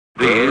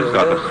These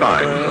are the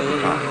signs of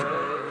the time.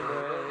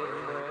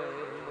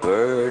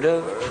 Bird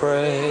of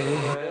prey.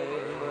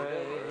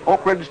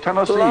 Oak Ridge,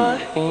 Tennessee,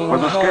 where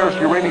the scarce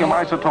uranium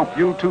isotope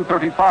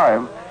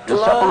U-235 is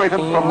separated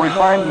from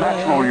refined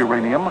natural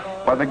uranium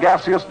by the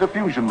gaseous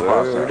diffusion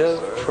process.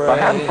 The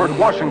Hanford,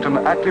 Washington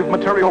Active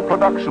Material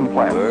Production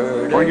Plant,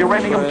 where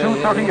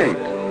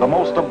uranium-238, the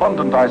most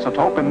abundant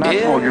isotope in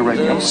natural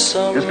uranium, is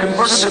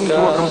converted into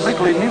a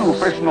completely new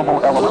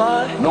fissionable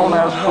element known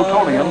as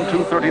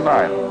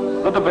plutonium-239.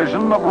 The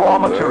division of raw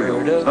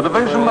materials, the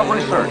division of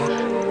research,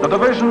 the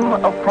division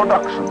of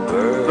production,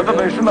 the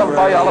division of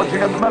biology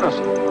and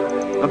medicine,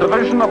 the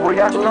division of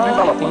reactor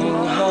development,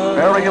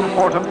 very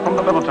important from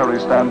the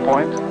military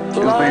standpoint, is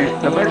the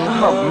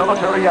division of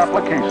military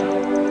application.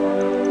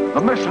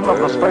 The mission of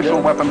the Special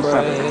Weapons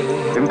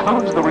Center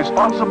includes the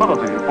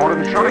responsibility for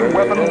ensuring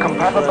weapon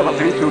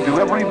compatibility to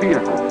delivery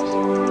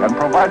vehicles and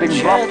providing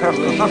drop test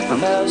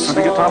assistance to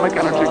the Atomic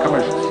Energy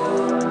Commission.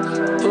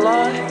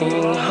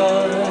 Flying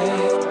high,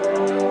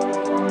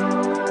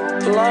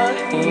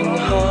 flying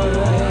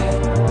high,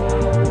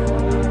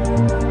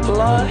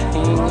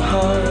 flying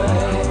high,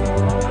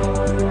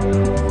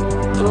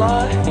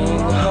 flying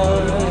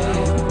high,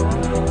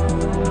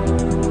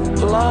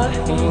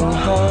 flying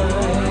high,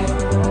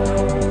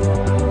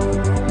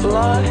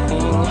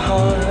 flying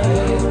high,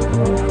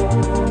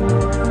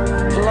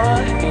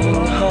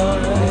 flying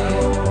high.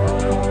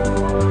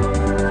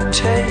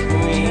 Take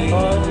me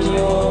on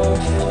your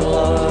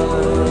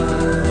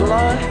flight,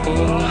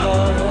 flying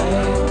high.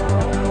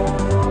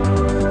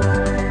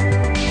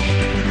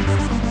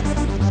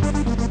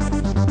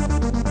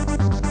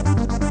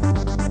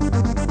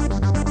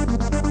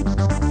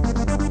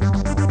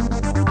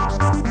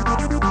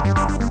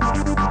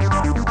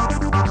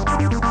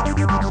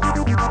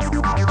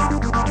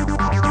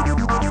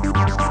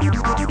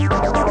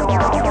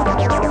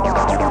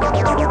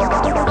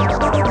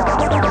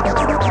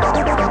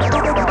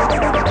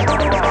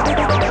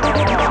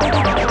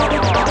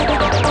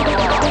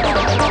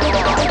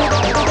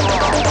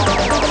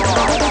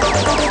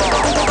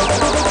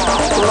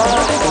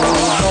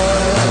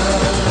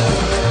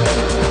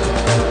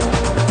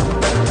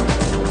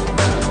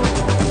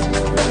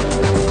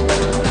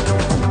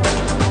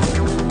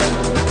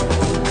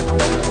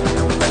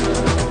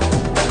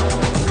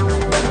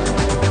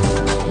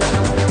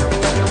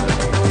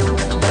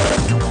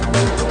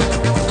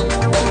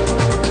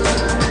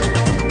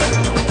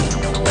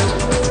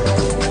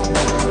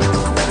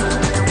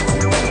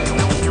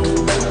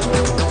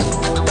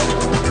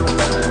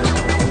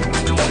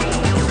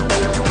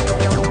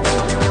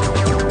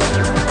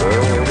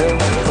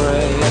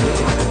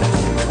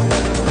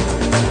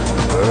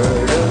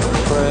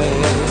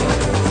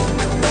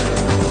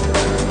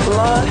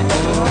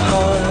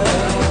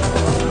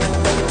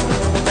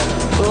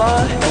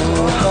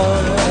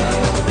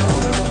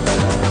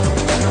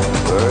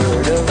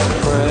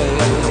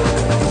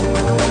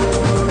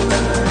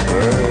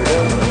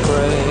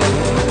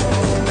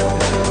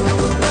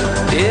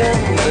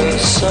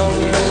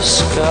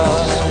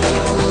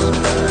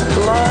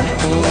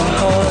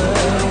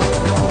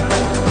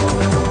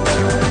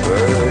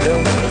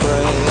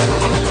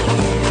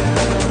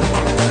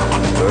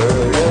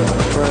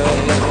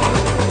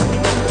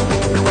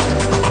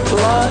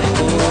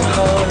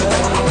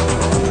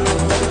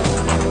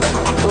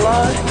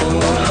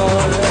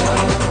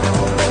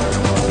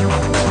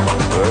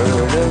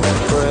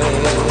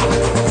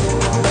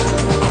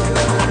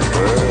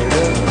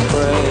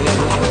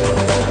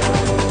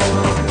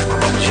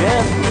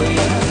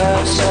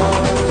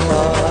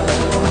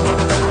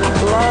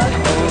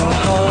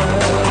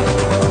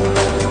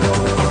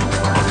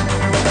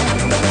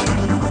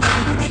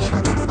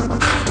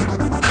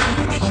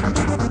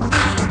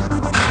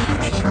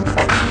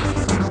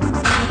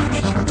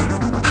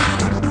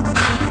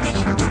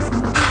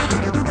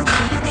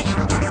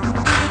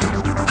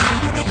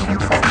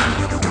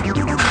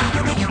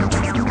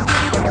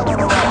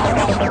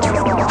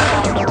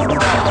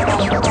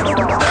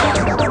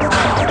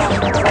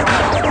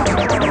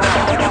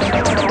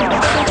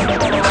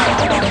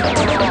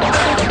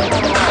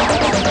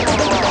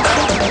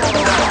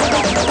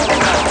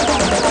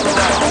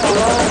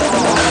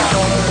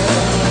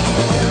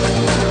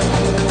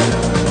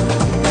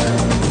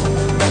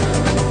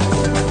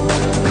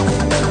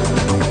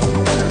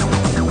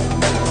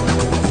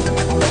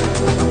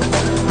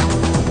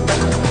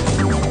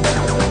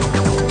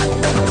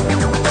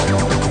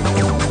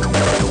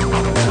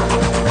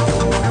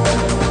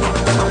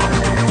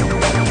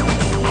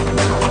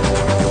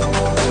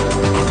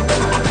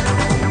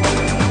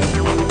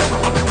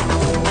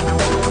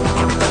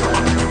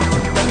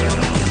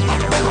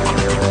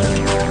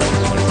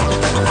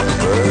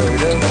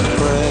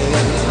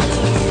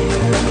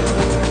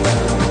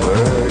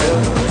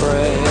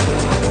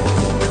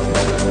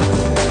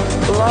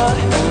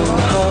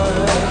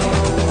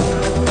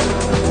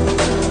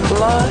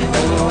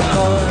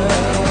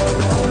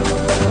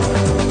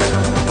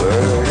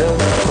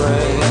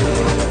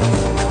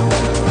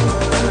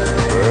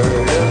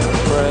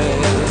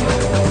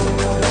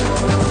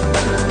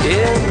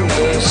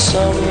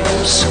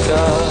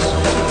 sky,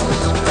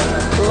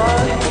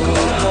 flying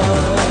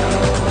high,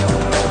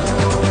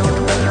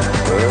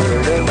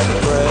 bird of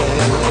prey,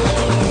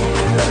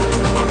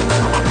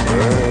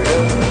 bird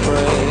of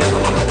prey,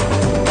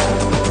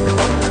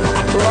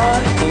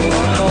 flying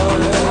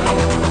high,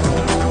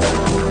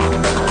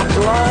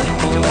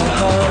 flying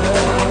high,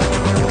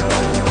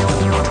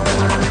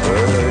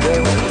 bird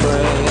of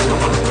prey,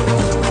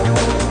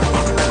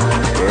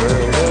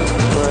 bird of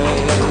prey,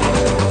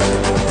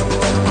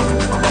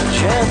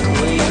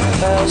 gently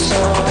pass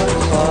on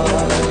by,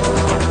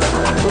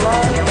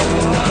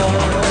 flying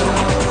high,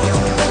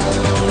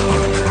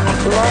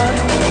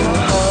 flying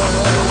high,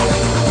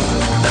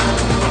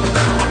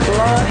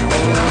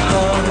 flying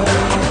high,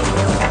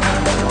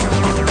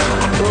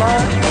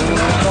 flying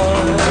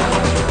high,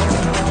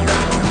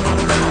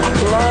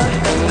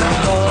 flying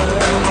high,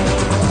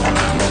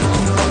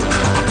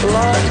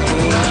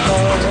 flying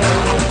high,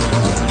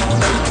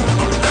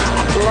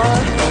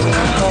 flying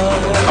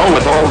high. Oh,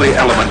 with all the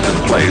elements in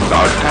place,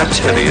 our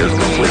task today is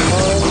complete.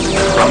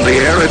 From the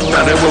air, its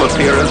center will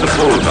appear as a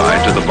bullseye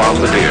to the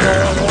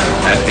bombardier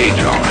at H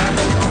hour.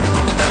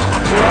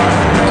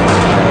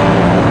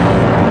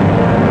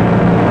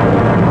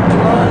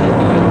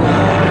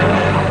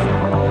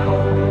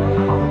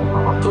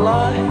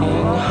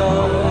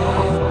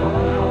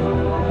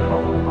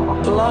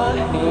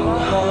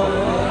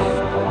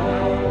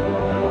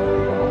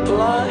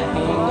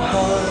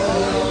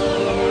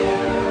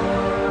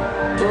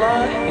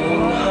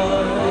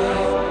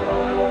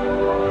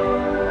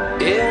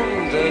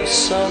 In the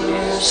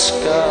summer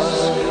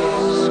sky.